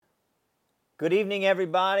Good evening,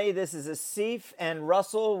 everybody. This is Asif and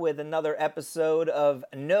Russell with another episode of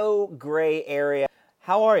No Gray Area.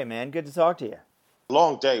 How are you, man? Good to talk to you.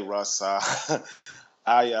 Long day, Russ.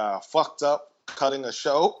 I fucked up cutting a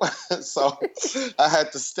show, so I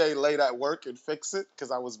had to stay late at work and fix it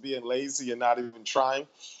because I was being lazy and not even trying.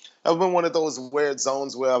 I've been one of those weird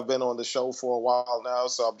zones where I've been on the show for a while now,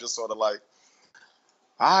 so I'm just sort of like,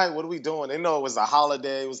 all right, what are we doing? They know it was a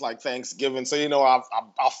holiday. It was like Thanksgiving. So, I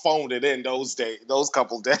phoned it in those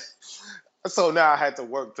couple days. So now I had to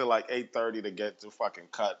work till like 8:30 to get to fucking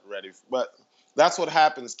cut ready. But that's what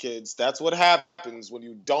happens, kids. That's what happens when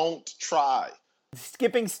you don't try.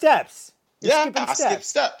 Skipping steps. I skip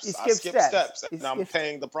steps. And I'm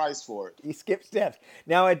paying the price for it. You skip steps.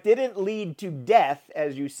 Now, it didn't lead to death,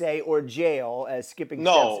 as you say, or jail, as skipping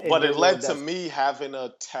steps. No, but it led to me having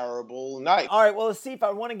a terrible night. All right, well, Asif, I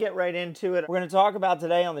want to get right into it. We're going to talk about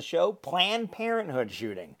today on the show Planned Parenthood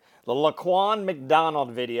shooting, the Laquan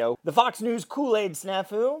McDonald video, the Fox News Kool-Aid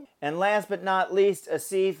snafu, and last but not least,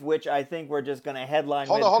 Asif, which I think we're just going to headline.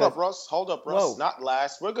 Hold up, Russ. Whoa. Not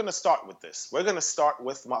last. We're going to start with this. We're going to start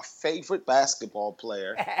with my favorite basketball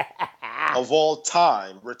player of all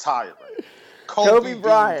time retiring, Kobe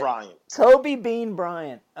Bryant. Kobe Bean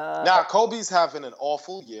Bryant. Now, Kobe's having an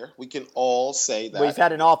awful year. We can all say that. Well, he's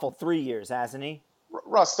had an awful 3 years, hasn't he?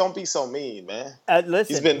 Russ, don't be so mean, man.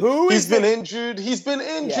 Listen, he's been injured. He's been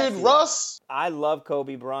injured, yes, Russ. I love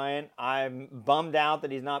Kobe Bryant. I'm bummed out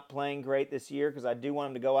that he's not playing great this year because I do want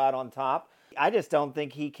him to go out on top. I just don't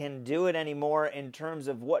think he can do it anymore in terms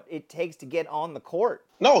of what it takes to get on the court.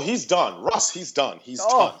 No, he's done. Russ, he's done. He's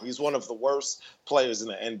done. He's one of the worst players in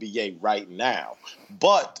the NBA right now.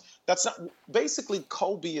 But that's not... Basically,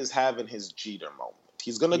 Kobe is having his Jeter moment.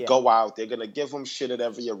 He's going to go out. They're going to give him shit at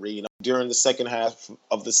every arena during the second half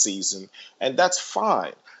of the season. And that's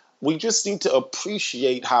fine. We just need to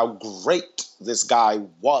appreciate how great this guy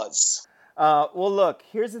was. Well, look,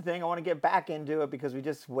 here's the thing. I want to get back into it because we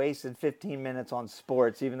just wasted 15 minutes on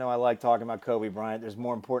sports, even though I like talking about Kobe Bryant. There's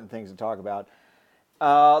more important things to talk about. The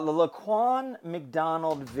Laquan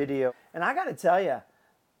McDonald video. And I got to tell you,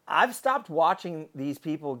 I've stopped watching these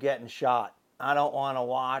people getting shot. I don't want to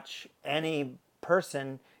watch any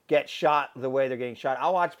person get shot the way they're getting shot.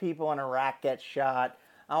 I'll watch people in Iraq get shot.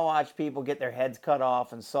 I'll watch people get their heads cut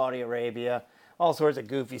off in Saudi Arabia. All sorts of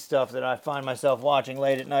goofy stuff that I find myself watching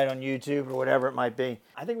late at night on YouTube or whatever it might be.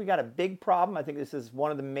 I think we got a big problem. I think this is one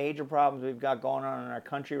of the major problems we've got going on in our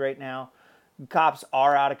country right now. Cops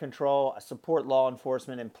are out of control. I support law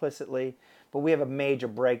enforcement implicitly, but we have a major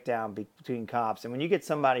breakdown between cops. And when you get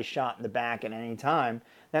somebody shot in the back at any time,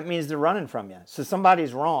 that means they're running from you. So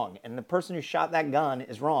somebody's wrong, and the person who shot that gun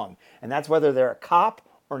is wrong. And that's whether they're a cop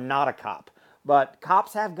or not a cop. But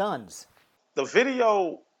cops have guns. The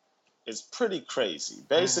video is pretty crazy.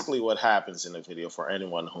 Basically what happens in the video, for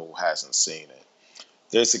anyone who hasn't seen it,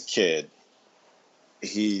 there's a kid.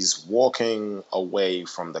 He's walking away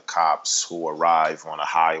from the cops who arrive on a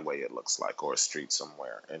highway, it looks like, or a street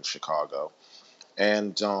somewhere in Chicago.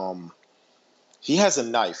 And he has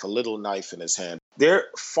a little knife in his hand. They're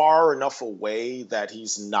far enough away that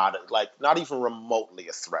he's not even remotely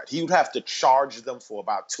a threat. He would have to charge them for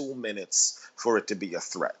about 2 minutes for it to be a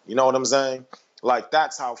threat. You know what I'm saying? Like,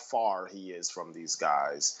 that's how far he is from these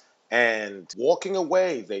guys. And walking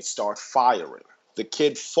away, they start firing. The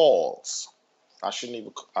kid falls. I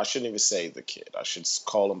shouldn't even say the kid. I should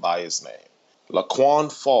call him by his name.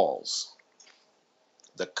 Laquan falls.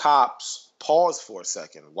 The cops pause for a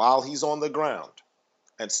second while he's on the ground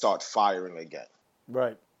and start firing again.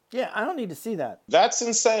 Right. Yeah, I don't need to see that. That's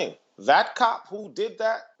insane. That cop who did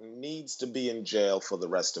that needs to be in jail for the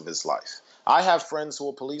rest of his life. I have friends who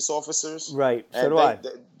are police officers. Right. So do I.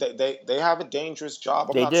 They have a dangerous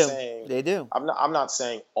job. They do. I'm not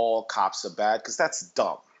saying all cops are bad because that's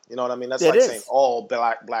dumb. You know what I mean? That's saying all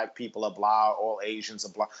black people are blah, all Asians are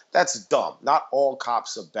blah. That's dumb. Not all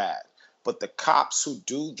cops are bad. But the cops who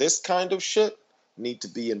do this kind of shit need to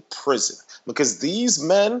be in prison because these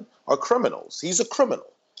men are criminals. He's a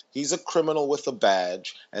criminal. He's a criminal with a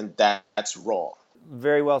badge, and that's wrong.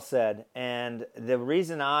 Very well said. And the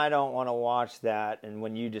reason I don't want to watch that, and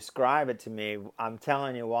when you describe it to me, I'm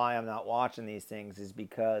telling you why I'm not watching these things, is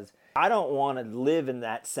because I don't want to live in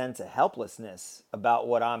that sense of helplessness about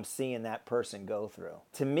what I'm seeing that person go through.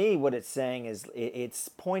 To me, what it's saying is it's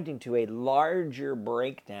pointing to a larger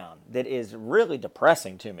breakdown that is really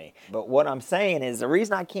depressing to me. But what I'm saying is the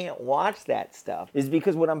reason I can't watch that stuff is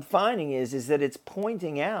because what I'm finding is that it's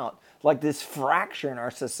pointing out like this fracture in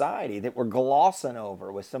our society that we're glossing fussing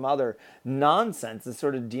over with some other nonsense and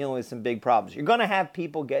sort of dealing with some big problems. You're going to have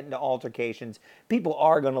people get into altercations. People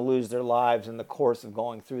are going to lose their lives in the course of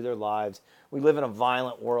going through their lives. We live in a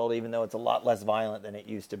violent world, even though it's a lot less violent than it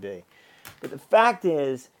used to be. But the fact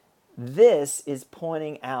is, this is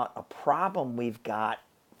pointing out a problem we've got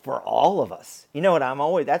for all of us. You know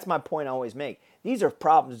what that's my point I always make. These are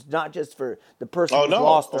problems not just for the person who's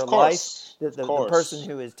lost their life, the person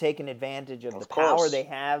who has taken advantage of the power they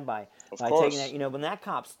have by taking that. You know, when that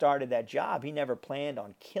cop started that job, he never planned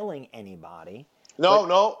on killing anybody.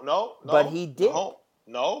 No. But he did.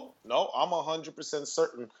 No. I'm 100%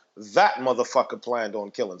 certain that motherfucker planned on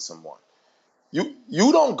killing someone. You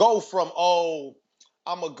don't go from,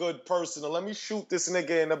 I'm a good person, and let me shoot this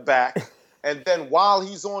nigga in the back. And then while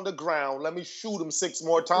he's on the ground, let me shoot him 6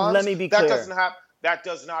 more times. Let me be clear. That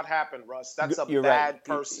does not happen, Russ. That's a You're bad right.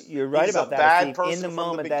 person. You're right He's about a that. bad Steve. person In the from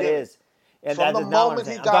moment, the that is. And from that the is not moment what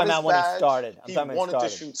he I'm got talking his about when he badge, started. he wanted to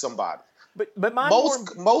shoot somebody. But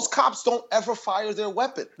most cops don't ever fire their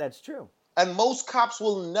weapon. That's true. And most cops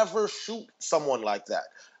will never shoot someone like that.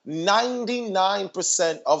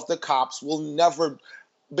 99% of the cops will never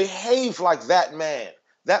behave like that man.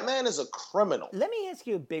 That man is a criminal. Let me ask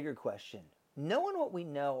you a bigger question. Knowing what we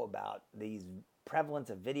know about these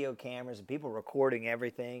prevalence of video cameras and people recording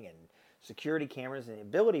everything and security cameras and the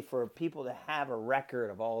ability for people to have a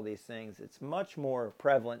record of all these things, it's much more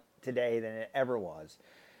prevalent today than it ever was.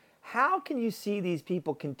 How can you see these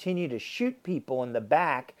people continue to shoot people in the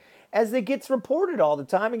back as it gets reported all the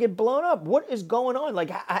time and get blown up? What is going on?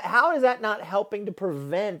 Like, how is that not helping to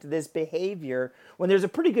prevent this behavior when there's a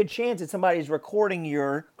pretty good chance that somebody's recording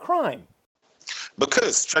your crime?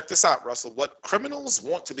 Because, check this out, Russell, what criminals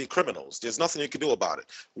want to be criminals. There's nothing you can do about it.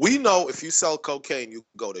 We know if you sell cocaine, you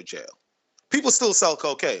go to jail. People still sell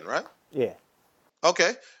cocaine, right? Yeah.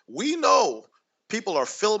 Okay. We know people are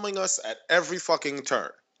filming us at every fucking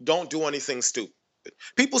turn. Don't do anything stupid.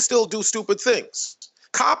 People still do stupid things.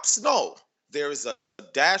 Cops know there's a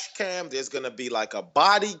dash cam. There's going to be like a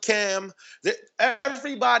body cam.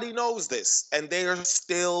 Everybody knows this, and they are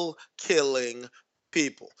still killing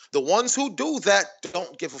people. The ones who do that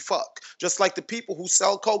don't give a fuck. Just like the people who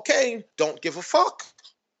sell cocaine don't give a fuck.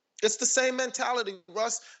 It's the same mentality,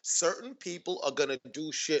 Russ. Certain people are going to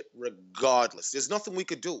do shit regardless. There's nothing we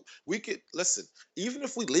could do. Listen, even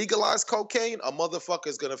if we legalize cocaine, a motherfucker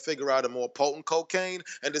is going to figure out a more potent cocaine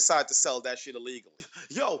and decide to sell that shit illegally.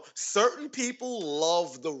 Yo, certain people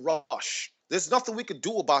love the rush. There's nothing we could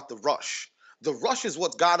do about the rush. The rush is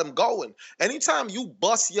what got them going. Anytime you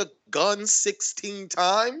bust your gun 16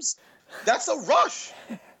 times, that's a rush.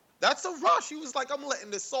 That's a rush. He was like, I'm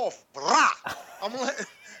letting this off. I'm letting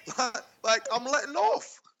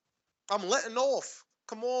off. I'm letting off.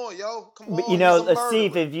 Come on, yo. Come on. But, you know,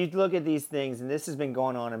 Steve, if you look at these things, and this has been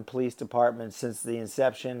going on in police departments since the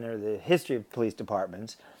inception or the history of police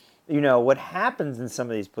departments, you know, what happens in some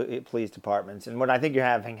of these police departments, and what I think you're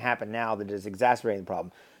having happen now that is exacerbating the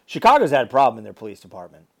problem. Chicago's had a problem in their police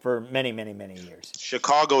department for many, many, many years.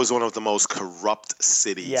 Chicago is one of the most corrupt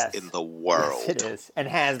cities in the world. Yes, it is, and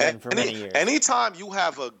has been for many years. Anytime you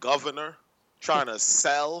have a governor trying to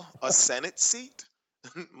sell a Senate seat,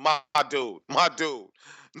 my dude,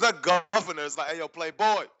 the governor's like, hey, yo,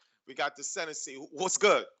 playboy, we got the Senate seat. What's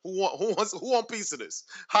good? Who want a piece of this?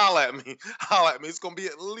 Holla at me. It's gonna be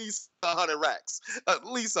at least 100 racks. At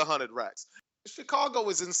least 100 racks. Chicago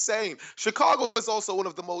is insane. Chicago is also one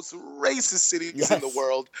of the most racist cities in the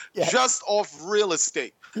world, just off real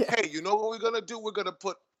estate. Yeah. Hey, you know what we're going to do? We're going to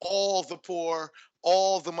put all the poor,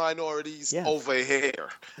 all the minorities over here.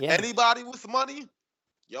 Yeah. Anybody with money?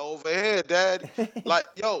 Yo, over here, Dad. Like,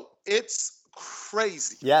 yo, it's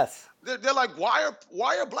crazy. Yes. They're like, why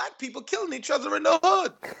are black people killing each other in the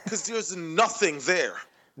hood? Because there's nothing there.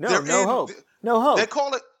 No hope. No hope.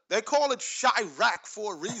 They call it Chirac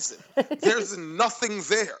for a reason. There's nothing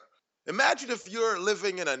there. Imagine if you're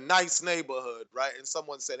living in a nice neighborhood, right? And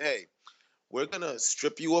someone said, hey, we're going to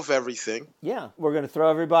strip you of everything. Yeah, we're going to throw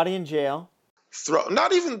everybody in jail.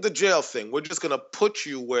 Not even the jail thing. We're just going to put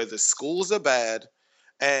you where the schools are bad.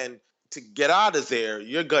 And to get out of there,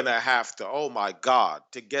 you're going to have to, oh my God,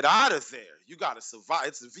 to get out of there, you got to survive.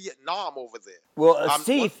 It's Vietnam over there. Well,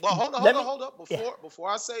 Steve. Well, hold up. Before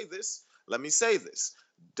I say this, let me say this.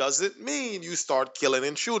 Doesn't mean you start killing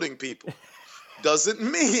and shooting people. Doesn't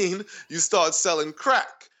mean you start selling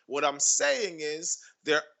crack. What I'm saying is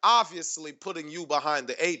they're obviously putting you behind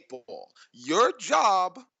the 8-ball. Your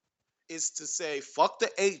job is to say, fuck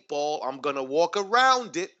the 8-ball. I'm going to walk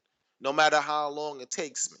around it no matter how long it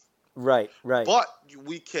takes me. Right. But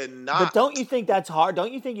we cannot. But don't you think that's hard?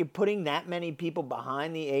 Don't you think you're putting that many people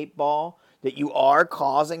behind the 8-ball that you are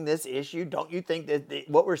causing this issue? Don't you think that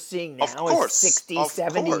what we're seeing Of now is course, 60, of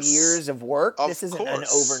 70 course, years of work? This of isn't an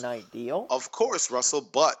course. overnight deal. Of course, Russell,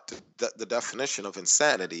 but the definition of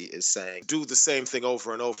insanity is saying do the same thing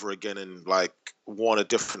over and over again and like want a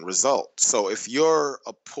different result. So if you're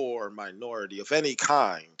a poor minority of any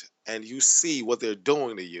kind and you see what they're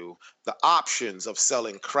doing to you, the options of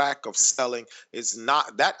selling crack, of selling, is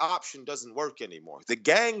not, that option doesn't work anymore. The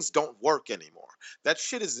gangs don't work anymore. That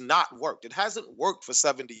shit has not worked. It hasn't worked for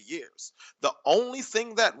 70 years. The only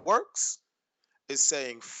thing that works is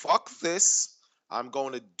saying, fuck this. I'm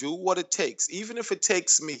going to do what it takes. Even if it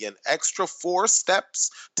takes me an extra 4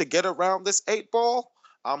 steps to get around this 8 ball,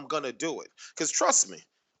 I'm going to do it. Because trust me,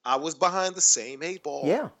 I was behind the same 8 ball.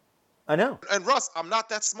 Yeah, I know. And Russ, I'm not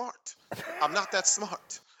that smart. I'm not that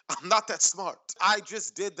smart. I'm not that smart. I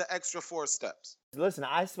just did the extra 4 steps. Listen,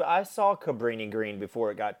 I saw Cabrini Green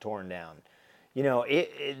before it got torn down. You know,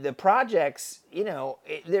 the projects, you know,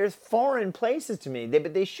 there's foreign places to me,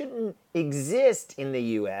 but they shouldn't exist in the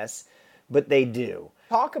U.S., but they do.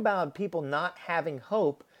 Talk about people not having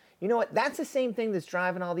hope. You know what? That's the same thing that's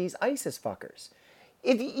driving all these ISIS fuckers.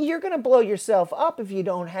 If you're going to blow yourself up if you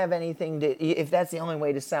don't have anything to, if that's the only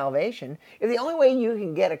way to salvation, if the only way you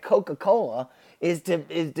can get a Coca-Cola is to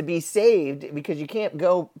be saved because you can't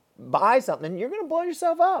go buy something, you're going to blow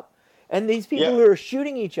yourself up. And these people who are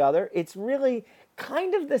shooting each other, it's really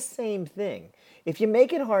kind of the same thing. If you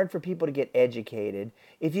make it hard for people to get educated,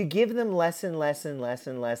 if you give them less and less and less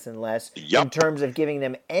and less and less in terms of giving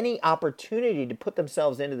them any opportunity to put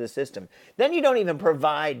themselves into the system, then you don't even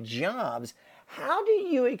provide jobs. How do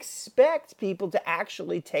you expect people to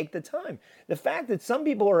actually take the time? The fact that some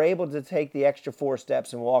people are able to take the extra 4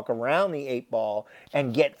 steps and walk around the 8 ball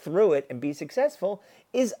and get through it and be successful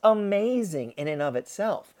is amazing in and of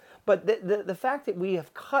itself. But the fact that we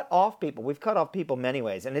have cut off people, we've cut off people many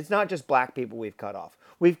ways. And it's not just black people we've cut off.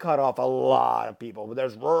 We've cut off a lot of people.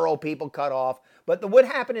 There's rural people cut off. But what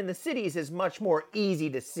happened in the cities is much more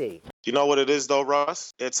easy to see. You know what it is though,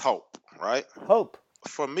 Russ? It's hope, right? Hope.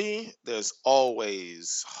 For me, there's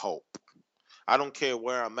always hope. I don't care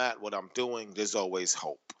where I'm at, what I'm doing, there's always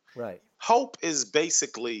hope. Right. Hope is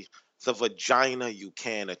basically the vagina you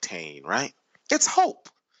can attain, right? It's hope.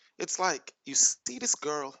 It's like you see this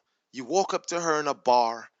girl, you walk up to her in a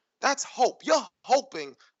bar. That's hope. You're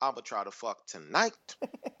hoping I'm going to try to fuck tonight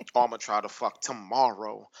or I'm going to try to fuck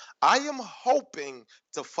tomorrow. I am hoping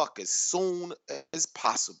to fuck as soon as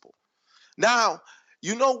possible. Now,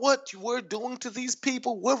 you know what we're doing to these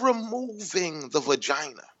people? We're removing the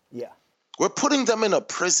vagina. Yeah. We're putting them in a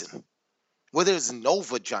prison where there's no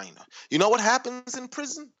vagina. You know what happens in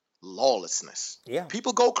prison? Lawlessness. Yeah.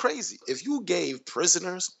 People go crazy. If you gave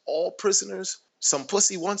prisoners, all prisoners, some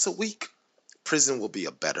pussy once a week, prison will be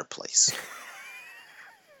a better place.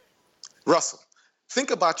 Russell, think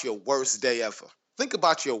about your worst day ever. Think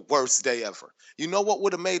about your worst day ever. You know what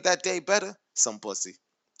would have made that day better? Some pussy.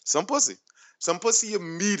 Some pussy. Some pussy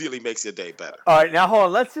immediately makes your day better. All right, now hold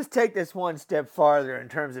on. Let's just take this one step farther in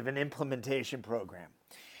terms of an implementation program.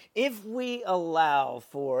 If we allow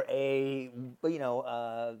for a,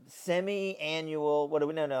 semi-annual,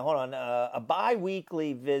 a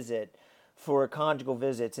bi-weekly visit for conjugal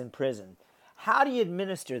visits in prison, how do you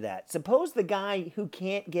administer that? Suppose the guy who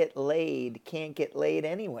can't get laid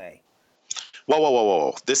anyway.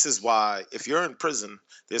 Whoa. This is why if you're in prison,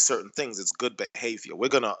 there's certain things, it's good behavior. We're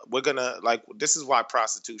gonna this is why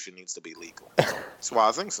prostitution needs to be legal. That's why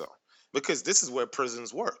I think so. Because this is where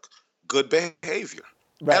prisons work. Good behavior.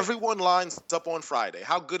 Right. Everyone lines up on Friday.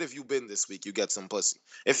 How good have you been this week? You get some pussy.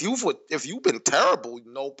 If you've been terrible,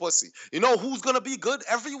 no pussy. You know who's gonna be good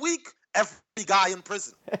every week? Every guy in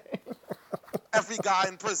prison. Every guy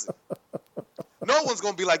in prison. No one's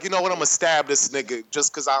gonna be like, you know what? I'm gonna stab this nigga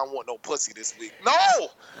just because I don't want no pussy this week. No.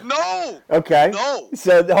 Okay. No.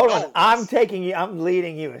 So hold on. I'm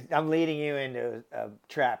leading you into a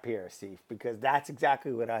trap here, Steve, because that's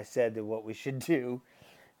exactly what I said to what we should do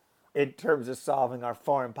in terms of solving our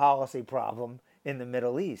foreign policy problem in the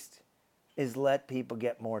Middle East, is let people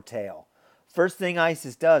get more tail. First thing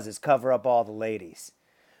ISIS does is cover up all the ladies.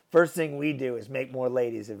 First thing we do is make more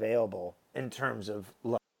ladies available in terms of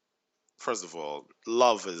love. First of all,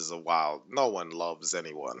 love is a wild. No one loves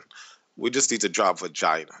anyone. We just need to drop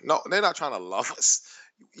vagina. No, they're not trying to love us.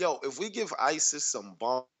 Yo, if we give ISIS some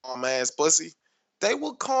bomb-ass pussy, they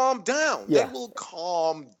will calm down. Yeah. They will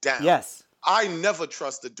calm down. Yes. I never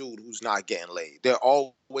trust a dude who's not getting laid. They're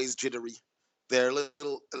always jittery. their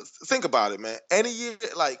little. Think about it, man. Any year,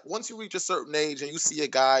 like once you reach a certain age and you see a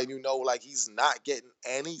guy and you know like he's not getting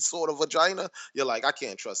any sort of vagina, you're like, I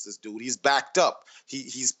can't trust this dude. He's backed up.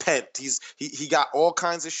 He's pent. He got all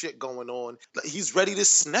kinds of shit going on. He's ready to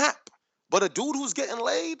snap. But a dude who's getting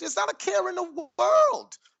laid, there's not a care in the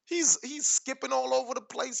world. He's skipping all over the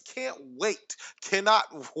place. Cannot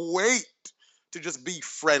wait to just be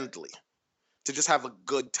friendly, to just have a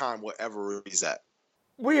good time wherever he's at.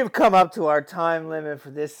 We have come up to our time limit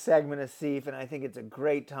for this segment of Seif, and I think it's a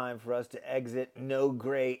great time for us to exit No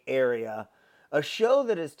Gray Area, a show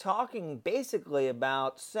that is talking basically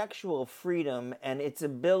about sexual freedom and its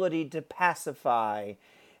ability to pacify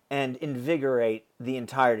and invigorate the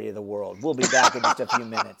entirety of the world. We'll be back in just a few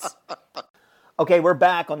minutes. Okay, we're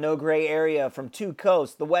back on No Gray Area from two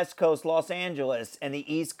coasts, the West Coast, Los Angeles, and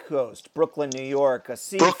the East Coast, Brooklyn, New York.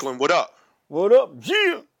 Seif. Brooklyn, what up? What up,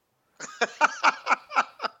 Gia?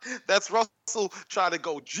 That's Russell trying to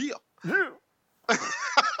go Gia.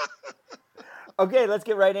 Okay, let's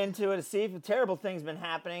get right into it. Seif, terrible things been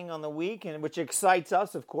happening on the week, and which excites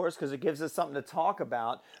us, of course, because it gives us something to talk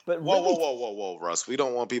about. But whoa, Russ. We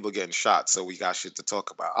don't want people getting shot, so we got shit to talk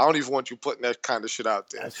about. I don't even want you putting that kind of shit out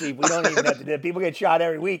there. Seif, we don't even have to do it. People get shot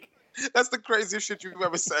every week. That's the craziest shit you've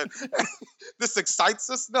ever said. This excites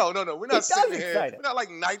us? No. We're not sitting here. We're not like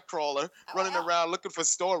Nightcrawler running around looking for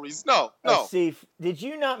stories. No. Seif, did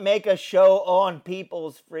you not make a show on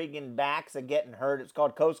people's friggin' backs of getting hurt? It's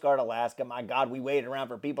called Coast Guard Alaska. My God, we waited around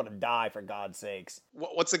for people to die, for God's sakes.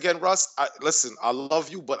 Once again, Russ, listen, I love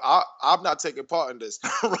you, but I'm not taking part in this.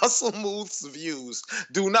 Russell Muth's views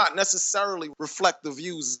do not necessarily reflect the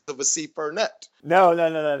views of a Seif Burnett. No,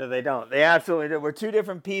 they don't. They absolutely do. We're two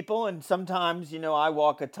different people, and sometimes, I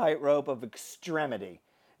walk a tightrope of extremity,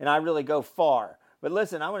 and I really go far. But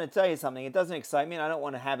listen, I want to tell you something. It doesn't excite me, and I don't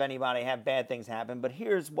want to have anybody have bad things happen, but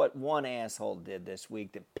here's what one asshole did this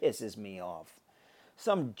week that pisses me off.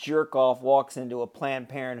 Some jerk-off walks into a Planned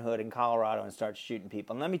Parenthood in Colorado and starts shooting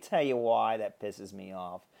people. And let me tell you why that pisses me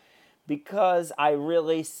off. Because I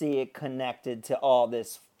really see it connected to all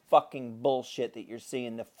this fucking bullshit that you're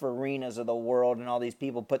seeing, the Farinas of the world and all these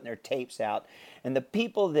people putting their tapes out. And the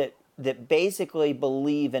people that basically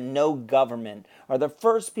believe in no government are the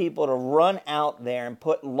first people to run out there and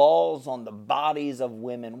put laws on the bodies of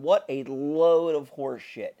women. What a load of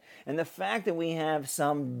horseshit. And the fact that we have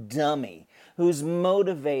some dummy who's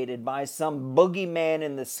motivated by some boogeyman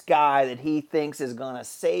in the sky that he thinks is going to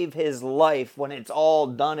save his life when it's all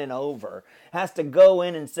done and over has to go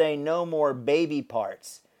in and say no more baby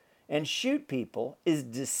parts and shoot people is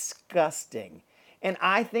disgusting. And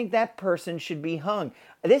I think that person should be hung.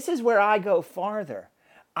 This is where I go farther.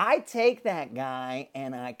 I take that guy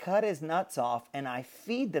and I cut his nuts off and I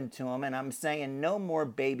feed them to him and I'm saying no more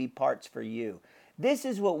baby parts for you. This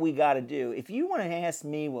is what we got to do. If you want to ask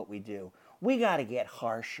me what we do, we got to get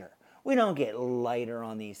harsher. We don't get lighter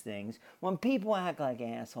on these things. When people act like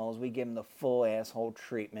assholes, we give them the full asshole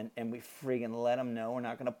treatment and we friggin' let them know we're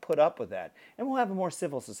not going to put up with that. And we'll have a more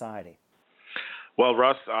civil society. Well,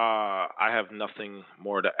 Russ, I have nothing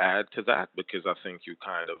more to add to that because I think you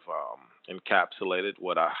kind of encapsulated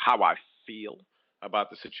how I feel about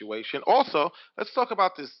the situation. Also, let's talk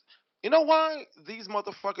about this. You know why these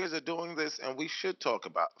motherfuckers are doing this, and we should talk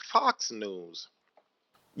about Fox News.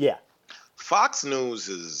 Yeah. Fox News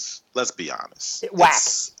is, let's be honest, whack.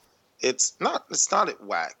 It's not it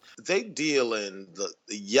whack. They deal in the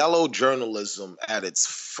yellow journalism at its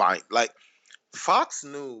fine. Like Fox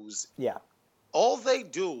News. Yeah. All they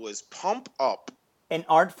do is pump up an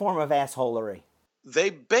art form of assholery. They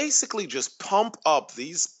basically just pump up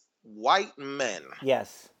these white men.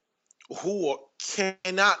 Yes. Who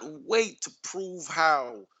cannot wait to prove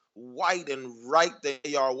how white and right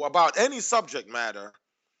they are about any subject matter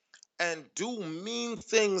and do mean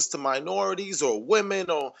things to minorities or women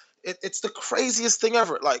or it's the craziest thing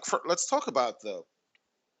ever. Like, let's talk about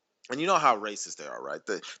and you know how racist they are, right?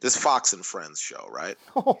 This Fox and Friends show, right?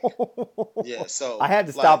 Yeah, so I had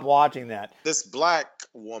to stop watching that. This black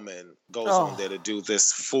woman goes on there to do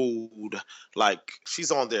this food, like she's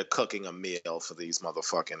on there cooking a meal for these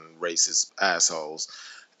motherfucking racist assholes.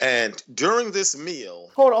 And during this meal...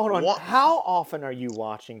 Hold on. How often are you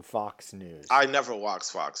watching Fox News? I never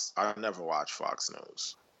watch Fox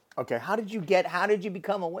News. Okay, how did you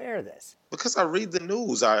become aware of this? Because I read the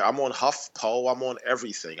news. I'm on HuffPo. I'm on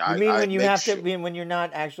everything. You mean when you're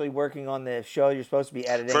not actually working on the show, you're supposed to be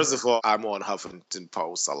editing? First of all, I'm on Huffington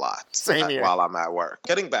Post a lot. Same here. While I'm at work.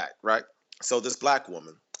 Getting back, right? So this black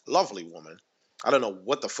woman, lovely woman, I don't know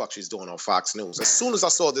what the fuck she's doing on Fox News. As soon as I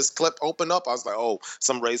saw this clip open up, I was like, oh,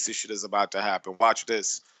 some racist shit is about to happen. Watch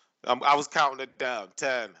this. I was counting it down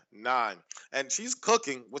 10, 9. And she's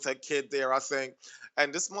cooking with her kid there, I think.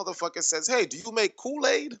 And this motherfucker says, "Hey, do you make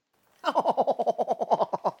Kool-Aid?"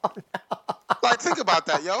 Like, think about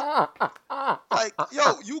that, yo. Like,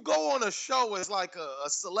 yo, you go on a show as like a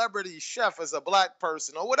celebrity chef, as a black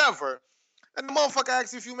person or whatever, and the motherfucker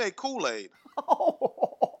asks you if you make Kool-Aid.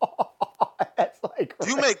 That's like, Do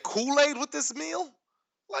you make Kool-Aid with this meal?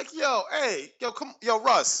 Like, yo, hey, yo, come, yo,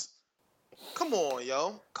 Russ. Come on,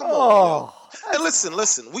 yo. Come on, yo. And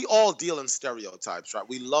listen, we all deal in stereotypes, right?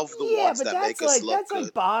 We love the ones but that make us look that's good.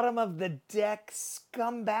 like bottom of the deck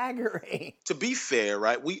scumbaggery. To be fair,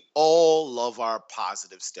 right? We all love our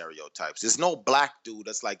positive stereotypes. There's no black dude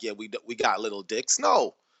that's like, yeah, we got little dicks.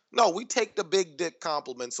 No, we take the big dick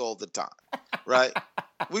compliments all the time, right?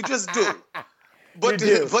 We just do. But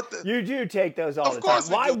you do take those all the time.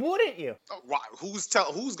 Why wouldn't you? Right? Who's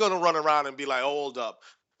gonna run around and be like, hold up,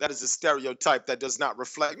 that is a stereotype that does not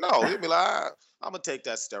reflect? No, he'll be like, I'm gonna take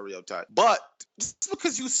that stereotype. But just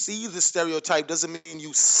because you see the stereotype doesn't mean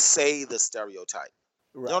you say the stereotype.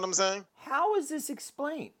 Right. You know what I'm saying? How is this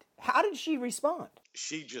explained? How did she respond?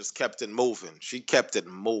 She just kept it moving. She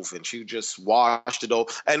just watched it all.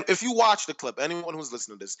 And if you watch the clip, anyone who's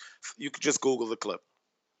listening to this, you could just Google the clip.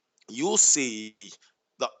 You'll see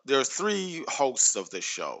there are 3 hosts of this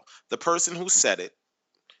show. The person who said it,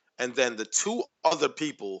 and then the 2 other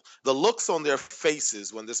people, the looks on their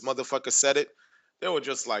faces when this motherfucker said it, they were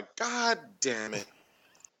just like, God damn it.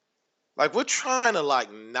 Like, we're trying to,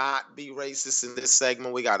 like, not be racist in this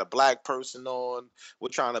segment. We got a black person on. We're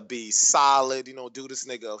trying to be solid, do this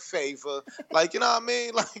nigga a favor. Like, you know what I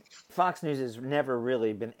mean? Like, Fox News has never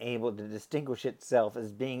really been able to distinguish itself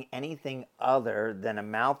as being anything other than a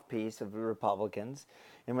mouthpiece of the Republicans.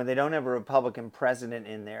 And when they don't have a Republican president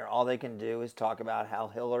in there, all they can do is talk about how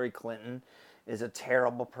Hillary Clinton is a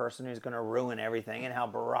terrible person who's going to ruin everything, and how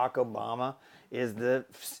Barack Obama is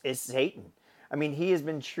Satan. I mean, he has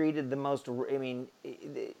been treated the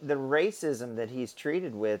racism that he's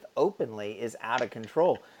treated with openly is out of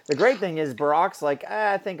control. The great thing is Barack's like,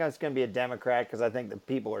 I think I'm going to be a Democrat because I think the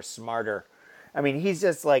people are smarter. I mean, he's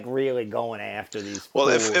just like really going after these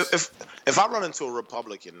fools. Well, if I run into a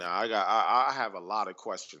Republican now, I have a lot of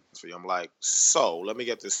questions for you. I'm like, so let me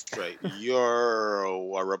get this straight. You're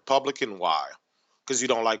a Republican. Why? Because you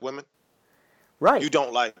don't like women? Right. You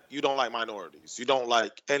don't like minorities. You don't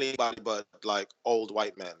like anybody but like old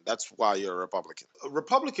white men. That's why you're a Republican.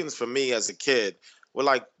 Republicans for me as a kid were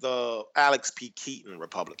like the Alex P. Keaton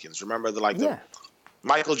Republicans. Remember the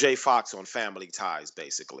Michael J. Fox on Family Ties,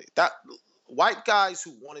 basically. That white guys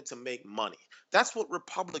who wanted to make money. That's what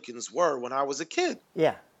Republicans were when I was a kid.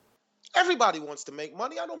 Yeah. Everybody wants to make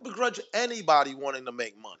money. I don't begrudge anybody wanting to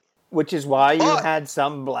make money. Which is why you had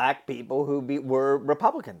some black people who were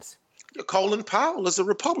Republicans. Colin Powell is a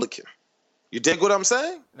Republican. You dig what I'm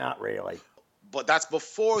saying? Not really. But that's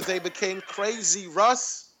before they became crazy,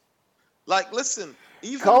 Russ. Like, listen,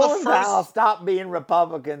 even Colin Powell stopped being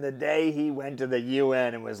Republican the day he went to the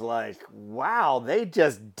UN and was like, wow, they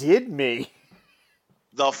just did me.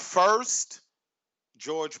 The first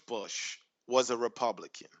George Bush was a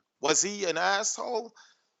Republican. Was he an asshole?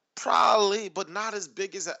 Probably, but not as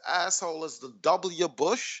big as an asshole as the W.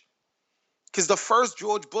 Bush. Because the first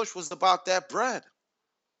George Bush was about that bread.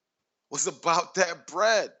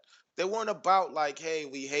 They weren't about like, hey,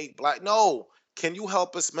 we hate black. No. Can you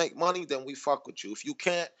help us make money? Then we fuck with you. If you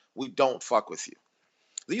can't, we don't fuck with you.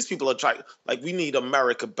 These people are trying, like, we need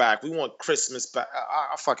America back. We want Christmas back.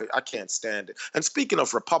 I can't stand it. And speaking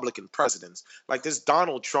of Republican presidents, like this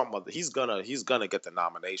Donald Trump, he's gonna get the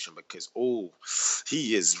nomination because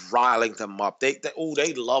he is riling them up. They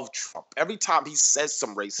love Trump. Every time he says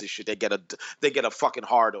some racist shit, they get a fucking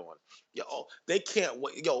hard on. Yo, they can't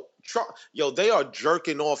wait. Yo, Trump. Yo, they are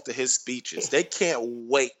jerking off to his speeches. They can't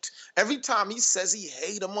wait. Every time he says he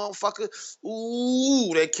hate a motherfucker,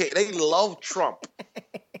 they love Trump.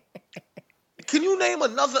 Can you name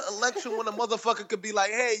another election when a motherfucker could be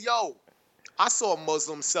like, hey, yo, I saw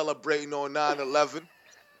Muslims celebrating on 9/11.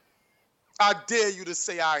 I dare you to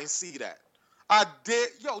say I ain't see that.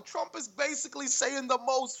 Yo, Trump is basically saying the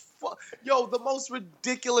most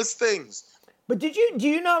ridiculous things. But do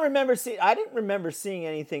you not remember seeing? I didn't remember seeing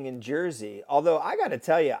anything in Jersey. Although I got to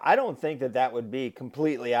tell you, I don't think that would be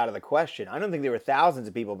completely out of the question. I don't think there were thousands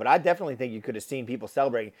of people, but I definitely think you could have seen people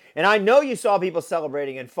celebrating. And I know you saw people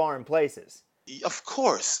celebrating in foreign places. Of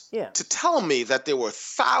course. Yeah. To tell me that there were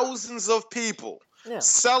thousands of people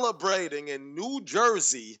celebrating in New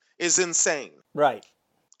Jersey is insane. Right.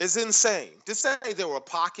 It's insane. To say there were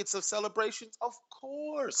pockets of celebrations, of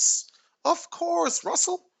course,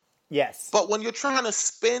 Russell. Yes. But when you're trying to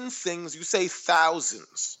spin things, you say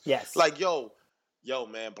thousands. Yes. Like, yo,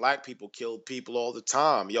 man, black people kill people all the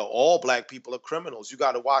time. Yo, all black people are criminals. You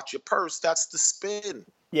got to watch your purse. That's the spin.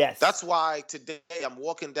 Yes. That's why today I'm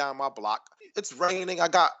walking down my block. It's raining. I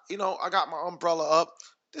got my umbrella up.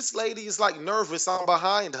 This lady is like nervous. I'm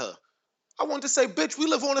behind her. I wanted to say, bitch, we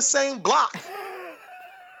live on the same block.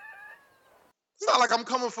 It's not like I'm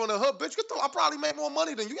coming from the hood, bitch. I probably make more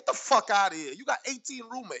money than you. Get the fuck out of here. You got 18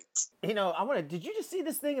 roommates. Did you just see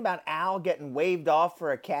this thing about Al getting waved off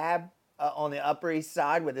for a cab on the Upper East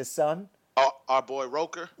Side with his son? Our boy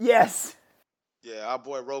Roker? Yes. Yeah, our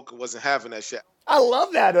boy Roker wasn't having that shit. I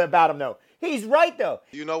love that about him, though. He's right, though.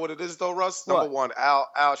 You know what it is, though, Russ? What? Number one,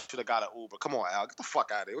 Al should have got an Uber. Come on, Al. Get the fuck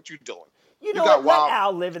out of here. What you doing? You know what? Let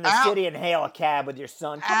Al live in the city and hail a cab with your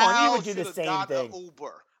son. Come on, you would do the same thing.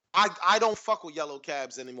 Uber. I don't fuck with yellow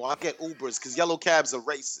cabs anymore. I get Ubers because yellow cabs are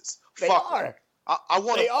racist. They fuck are. them. I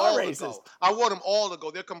want They them all are to racist. go. I want them all to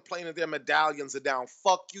go. They're complaining their medallions are down.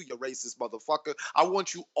 Fuck you, you racist motherfucker. I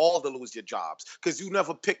want you all to lose your jobs because you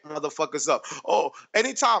never pick motherfuckers up. Oh,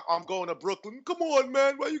 anytime I'm going to Brooklyn, come on,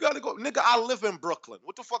 man. Where you got to go? Nigga, I live in Brooklyn.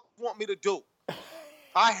 What the fuck you want me to do?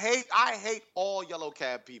 I hate all yellow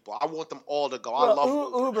cab people. I want them all to go. I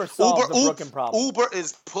love Uber solves the Brooklyn problem. Uber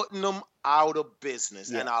is putting them out of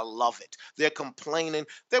business, and I love it. They're complaining.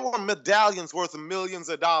 They were medallions worth millions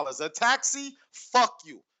of dollars. A taxi? Fuck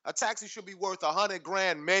you. A taxi should be worth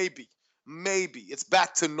 $100,000, maybe. Maybe. It's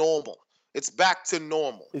back to normal. It's back to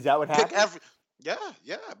normal. Is that what happened?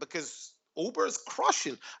 Yeah, because Uber is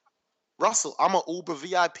crushing. Russell, I'm an Uber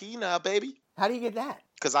VIP now, baby. How do you get that?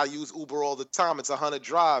 Because I use Uber all the time. It's 100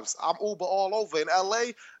 drives. I'm Uber all over. In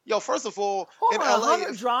L.A., yo, first of all, in L.A.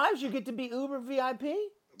 100 drives, you get to be Uber VIP?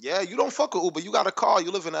 Yeah, you don't fuck with Uber. You got a car.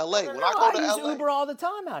 You live in L.A. No, When I go to use L.A. Uber all the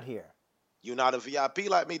time out here. You're not a VIP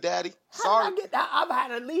like me, Daddy. How Sorry. did I get that? I've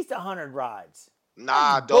had at least 100 rides.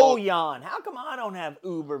 Nah, That's dog. Bouillon. How come I don't have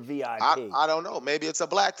Uber VIP? I don't know. Maybe it's a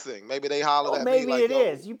black thing. Maybe they hollered at me maybe like, it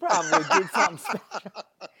is. You probably did something special.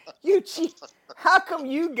 You cheat. How come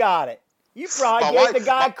you got it? You probably gave the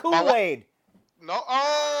guy Kool-Aid. No,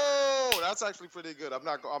 oh, that's actually pretty good. I'm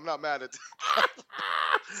not mad at that.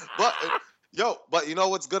 But you know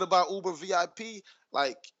what's good about Uber VIP?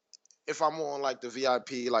 Like, if I'm on like the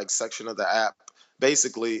VIP like section of the app,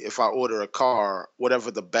 basically, if I order a car, whatever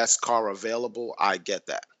the best car available, I get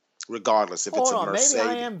that, regardless if it's a Mercedes. Maybe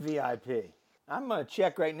I am VIP. I'm going to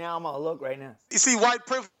check right now. I'm going to look right now. You see white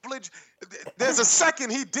privilege? There's a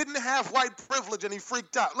second he didn't have white privilege and he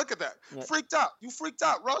freaked out. Look at that. Yeah. Freaked out. You freaked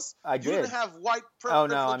out, Russ. I did. You didn't have white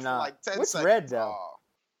privilege no, I'm not. for like 10 What's seconds. red, though? Oh,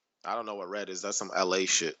 I don't know what red is. That's some LA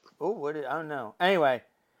shit. Oh, I don't know. Anyway,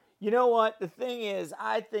 you know what? The thing is,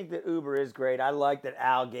 I think that Uber is great. I like that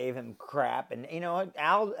Al gave him crap. And you know what?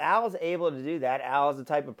 Al is able to do that. Al is the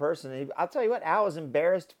type of person. I'll tell you what, Al is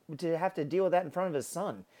embarrassed to have to deal with that in front of his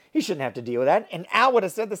son. He shouldn't have to deal with that. And Al would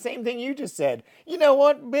have said the same thing you just said. You know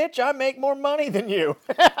what, bitch? I make more money than you.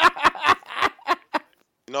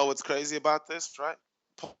 You know what's crazy about this, right?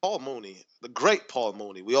 Paul Mooney, the great Paul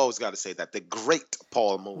Mooney. We always got to say that. The great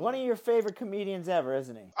Paul Mooney. One of your favorite comedians ever,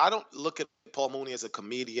 isn't he? I don't look at Paul Mooney as a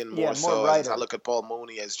comedian more so writer. as I look at Paul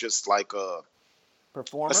Mooney as just like a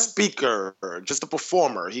performer, a speaker, just a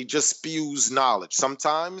performer. He just spews knowledge.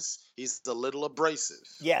 Sometimes he's a little abrasive.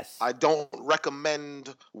 Yes. I don't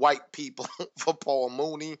recommend white people for Paul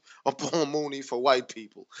Mooney or Paul Mooney for white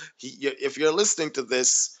people. If you're listening to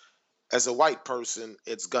this as a white person,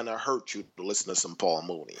 it's going to hurt you to listen to some Paul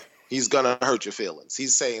Mooney. He's going to hurt your feelings.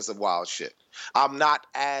 He's saying some wild shit. I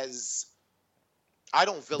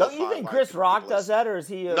don't vilify. Don't you think Chris Rock does that, or is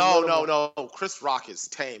he? No. Chris Rock is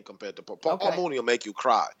tame compared to Paul. Paul Mooney will make you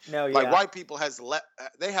cry. No, yeah. Like white people have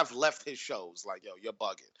left his shows. Like, yo, you're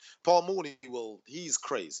bugging. Paul Mooney he's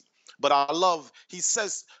crazy. But he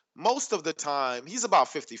says most of the time, he's about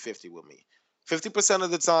 50-50 with me. 50%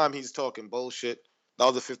 of the time, he's talking bullshit. The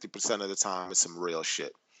other 50% of the time is some real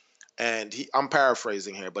shit. And I'm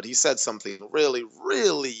paraphrasing here, but he said something really,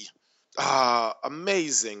 really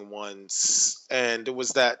amazing once. And it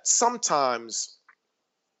was that sometimes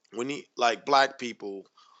like black people,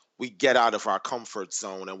 we get out of our comfort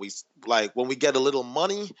zone, and when we get a little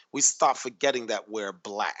money, we start forgetting that we're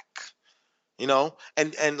black, you know?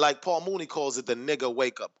 And like Paul Mooney calls it the nigga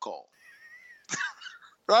wake up call.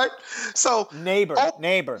 Right? So neighbor.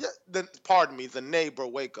 Yeah, pardon me, the neighbor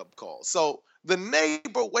wake up call. So the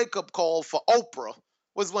neighbor wake up call for Oprah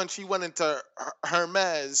was when she went into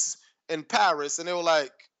Hermes in Paris, and they were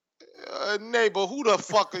like, neighbor, who the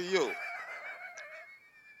fuck are you?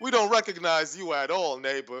 We don't recognize you at all,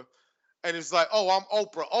 neighbor. And it's like, oh, I'm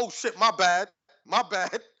Oprah. Oh shit, my bad.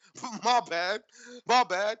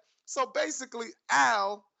 So basically,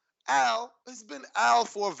 Al has been Al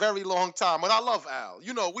for a very long time, and I love Al.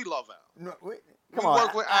 You know, we love Al. No, We come on,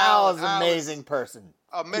 work with Al. Al is an amazing person.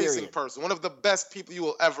 Amazing Period. person, one of the best people you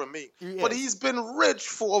will ever meet. He But is. he's been rich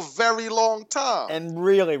for a very long time. And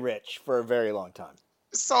really rich for a very long time.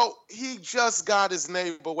 So he just got his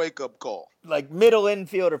neighbor wake-up call. Like middle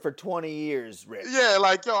infielder for 20 years, Rich. Yeah,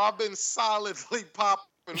 like, yo, I've been solidly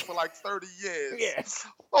popping for like 30 years. Yeah.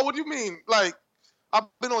 Oh, what do you mean? Like, I've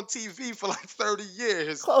been on TV for like 30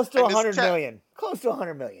 years. Close to and this 100 cat- million. Close to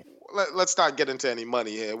 100 million. Let's not get into any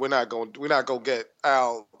money here. We're not going to get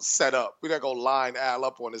Al set up. We're not going to line Al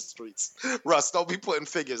up on the streets. Russ, don't be putting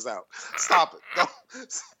figures out. Stop it. Don't.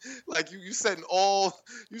 Like you sending all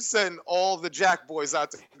the Jack boys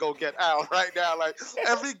out to go get Al right now. Like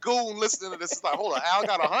every goon listening to this is like, hold on, Al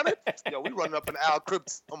got 100? Yo, we running up an Al crib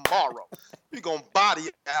tomorrow. We gonna body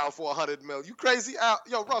Al for 100 mil. You crazy, Al?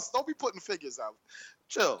 Yo, Russ, don't be putting figures out.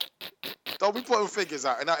 Chill. Don't be putting figures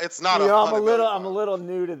out. And it's not I'm a little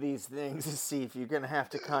new to these things, Steve. You're gonna have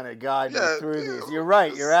to kind of guide me through these. You're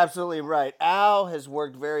right. You're absolutely right. Al has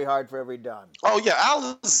worked very hard for every dime. Oh yeah,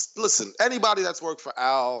 Al is. Listen, anybody that's worked for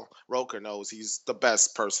Al Roker knows he's the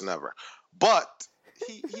best person ever. But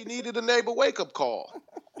he needed a neighbor wake up call.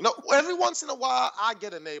 You know, every once in a while I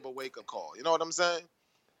get a neighbor wake up call. You know what I'm saying?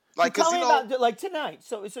 Like, so tell me about like tonight.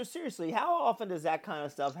 So seriously, how often does that kind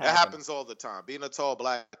of stuff happen? It happens all the time. Being a tall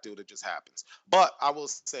black dude, it just happens. But I will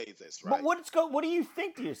say this, right? But what do you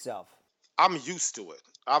think to yourself? I'm used to it.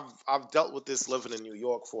 I've dealt with this living in New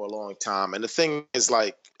York for a long time, and the thing is,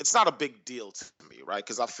 like, it's not a big deal to me, right?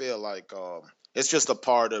 Because I feel like it's just a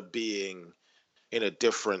part of being in a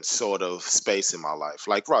different sort of space in my life.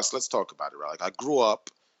 Like, Russ, let's talk about it, right? Like, I grew up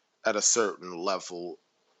at a certain level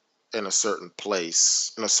in a certain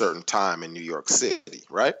place, in a certain time in New York City,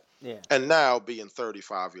 right? Yeah. And now being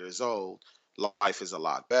 35 years old, life is a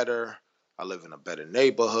lot better. I live in a better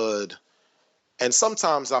neighborhood. And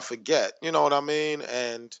sometimes I forget, you know what I mean?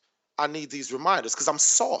 And I need these reminders because I'm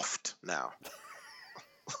soft now.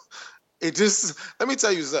 Let me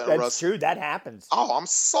tell you something, That's Russ. true. That happens. Oh, I'm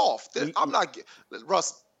soft.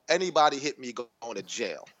 Russ, anybody hit me going to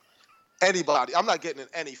jail. Anybody. I'm not getting in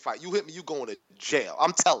any fight. You hit me, you going to jail.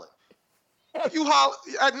 I'm telling. If you holler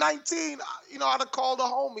at 19, you know, I'd have called the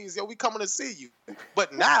homies. Yo, we coming to see you.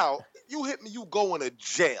 But now, you hit me, you going to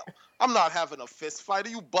jail. I'm not having a fist fight. Are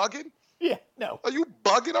you bugging? Yeah, no. Are you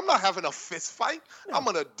bugging? I'm not having a fist fight. No. I'm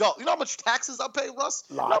an adult. You know how much taxes I pay, Russ? Lots.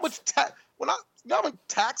 You know how much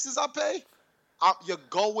taxes I pay? You're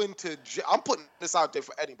going to jail. I'm putting this out there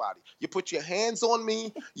for anybody. You put your hands on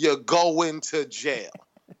me, you're going to jail.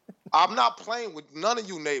 I'm not playing with none of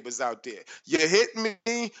you neighbors out there. You hit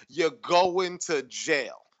me, you're going to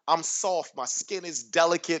jail. I'm soft. My skin is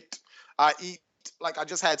delicate. I eat, like I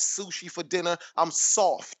just had sushi for dinner. I'm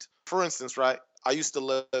soft. For instance, right? I used to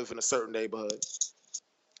live in a certain neighborhood.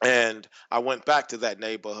 And I went back to that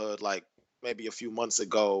neighborhood like maybe a few months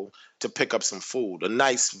ago to pick up some food. A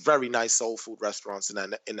nice, very nice soul food restaurant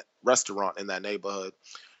in that neighborhood.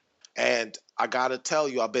 And I gotta tell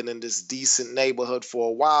you, I've been in this decent neighborhood for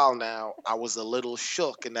a while now. I was a little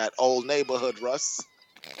shook in that old neighborhood, Russ.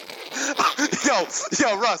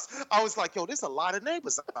 yo, Russ. I was like, there's a lot of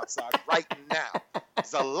neighbors outside right now.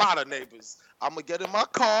 There's a lot of neighbors. I'm gonna get in my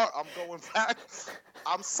car. I'm going back.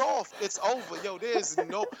 I'm soft. It's over. Yo,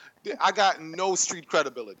 I got no street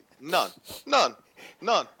credibility. None.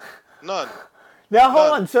 Now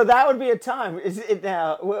hold on. So that would be a time.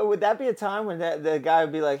 Would that be a time when the guy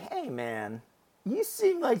would be like, "Hey man, you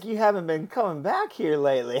seem like you haven't been coming back here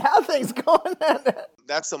lately. How things going?"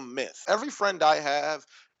 That's a myth. Every friend I have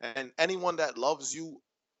and anyone that loves you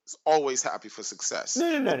is always happy for success.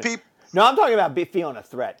 No. No, I'm talking about feeling a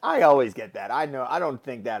threat. I always get that. I know. I don't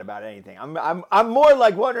think that about anything. I'm more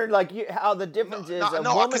like wondering how the difference is.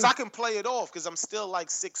 No, because I can play it off because I'm still like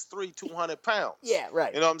 6'3", 200 pounds. Yeah,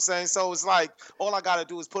 right. You know what I'm saying? So it's like all I gotta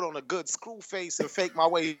do is put on a good screw face and fake my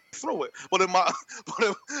way through it. But in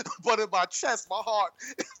my chest, my heart,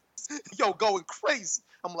 going crazy.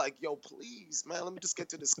 I'm like, please, man, let me just get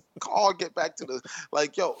to this car, get back to the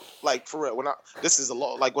for real. This is a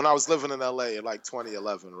lot. Like when I was living in LA in like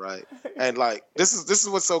 2011, right? And like this is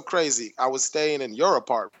what's so crazy. I was staying in your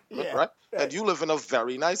apartment, right? And you live in a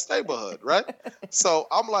very nice neighborhood, right? So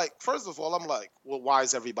I'm like, first of all, well, why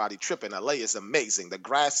is everybody tripping? LA is amazing. The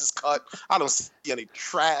grass is cut. I don't see any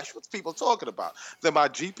trash. What's people talking about? Then my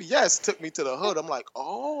GPS took me to the hood. I'm like,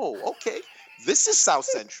 oh, okay. This is South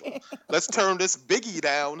Central. Let's turn this Biggie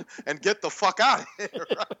down and get the fuck out of here,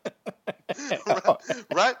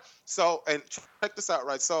 right? So, and check this out,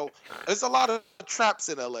 right? So, there's a lot of traps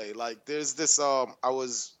in LA. Like, there's this. I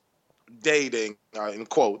was dating, in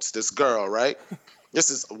quotes, this girl, right? This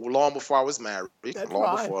is long before I was married. That's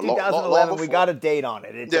long fine. before, 2011, we got a date on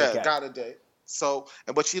it. It's okay. got a date. So,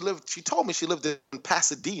 but she told me she lived in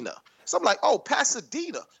Pasadena. So I'm like, oh,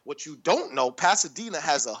 Pasadena. What you don't know, Pasadena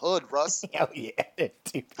has a hood, Russ. Oh, yeah.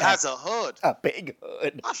 Has a hood. A big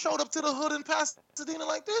hood. I showed up to the hood in Pasadena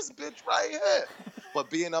like this bitch right here. But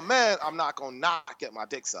being a man, I'm not going to not get my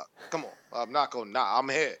dick sucked. Come on. I'm not going to not. I'm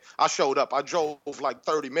here. I showed up. I drove like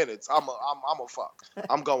 30 minutes. I'm a fuck.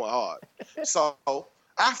 I'm going hard. So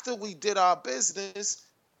after we did our business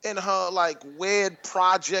in her like weird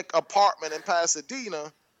project apartment in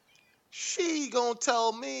Pasadena, she gonna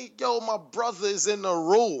tell me, yo, my brother is in the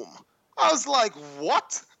room. I was like,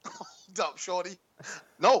 what? Hold up, shorty.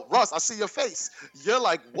 No, Russ, I see your face. You're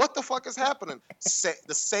like, what the fuck is happening?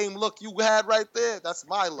 The same look you had right there, that's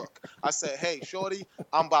my look. I said, hey, shorty,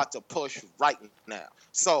 I'm about to push right now.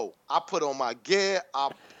 So I put on my gear.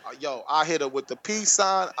 I hit her with the peace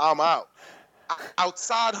sign. I'm out.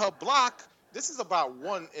 Outside her block, this is about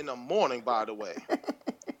 1 a.m, by the way.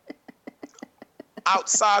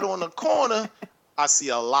 Outside on the corner, I see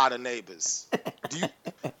a lot of neighbors.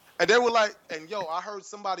 And they were like, and yo, I heard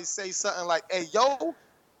somebody say something like, hey, yo,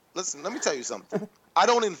 listen, let me tell you something. I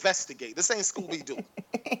don't investigate. This ain't Scooby-Doo.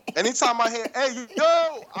 Anytime I hear, hey,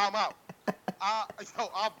 yo, I'm out.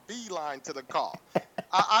 I beeline to the car.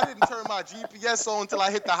 I didn't turn my GPS on until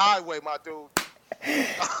I hit the highway, my dude.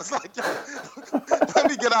 I was like, yo,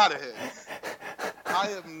 let me get out of here.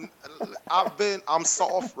 I'm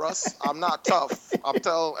soft, Russ. I'm not tough. I'm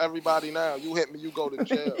telling everybody now, you hit me, you go to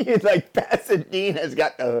jail. He's like, Pasadena's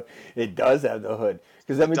got it does have the hood.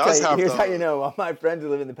 Because let me tell you, here's how you know. All my friends who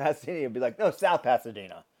live in the Pasadena would be like, no, South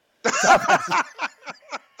Pasadena. South Pasadena.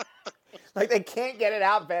 Like, they can't get it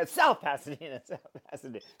out fast. South Pasadena.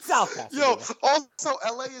 South Pasadena. Yo, also,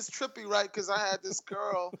 L.A. is trippy, right? Because I had this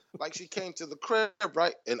girl, like, she came to the crib,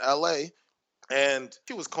 right, in L.A., and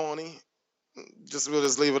she was corny. We'll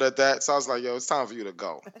just leave it at that. So I was like, yo, it's time for you to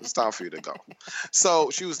go. It's time for you to go. So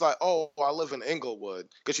she was like, oh, I live in Inglewood.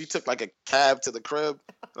 Because she took like a cab to the crib.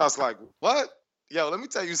 And I was like, what? Yo, let me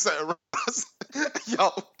tell you something, Russ.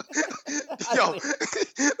 Yo,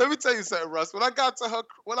 let me tell you something, Russ. When I got to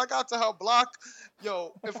her block,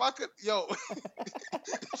 yo, if I could, yo,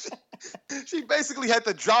 she basically had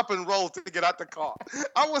to drop and roll to get out the car.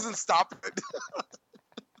 I wasn't stopping.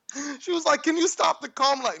 She was like, can you stop the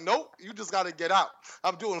car? I'm like, nope, you just got to get out.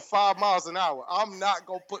 I'm doing 5 miles an hour. I'm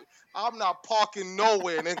not parking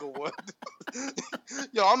nowhere in Inglewood.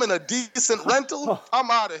 Yo, I'm in a decent rental.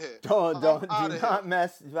 I'm out of here. Do not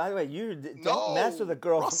mess. By the way, don't mess with a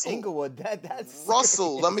girl Russell, from Inglewood. That's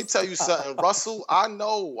Russell, serious. let me tell you something. Russell, I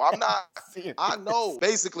know. I know.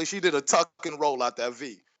 Basically, she did a tuck and roll out that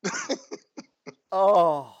V.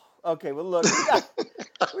 Oh, okay. Well, look,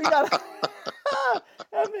 we got.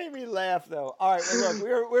 That made me laugh, though. All right, well,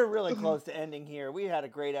 look, we're really close to ending here. We had a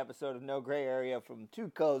great episode of No Gray Area from two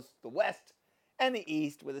coasts, the West and the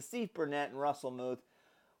East, with Asif Burnett and Russell Muth.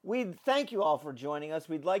 We thank you all for joining us.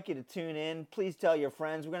 We'd like you to tune in. Please tell your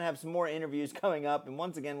friends. We're going to have some more interviews coming up, and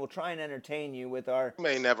once again, we'll try and entertain you with our... We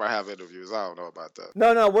may never have interviews. I don't know about that.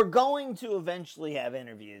 No, we're going to eventually have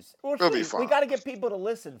interviews. It'll be fun. We got to get people to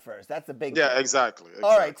listen first. That's the big thing. Yeah, exactly.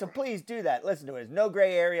 All right, so please do that. Listen to it. It's No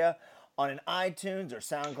Gray Area on an iTunes or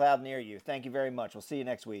SoundCloud near you. Thank you very much. We'll see you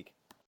next week.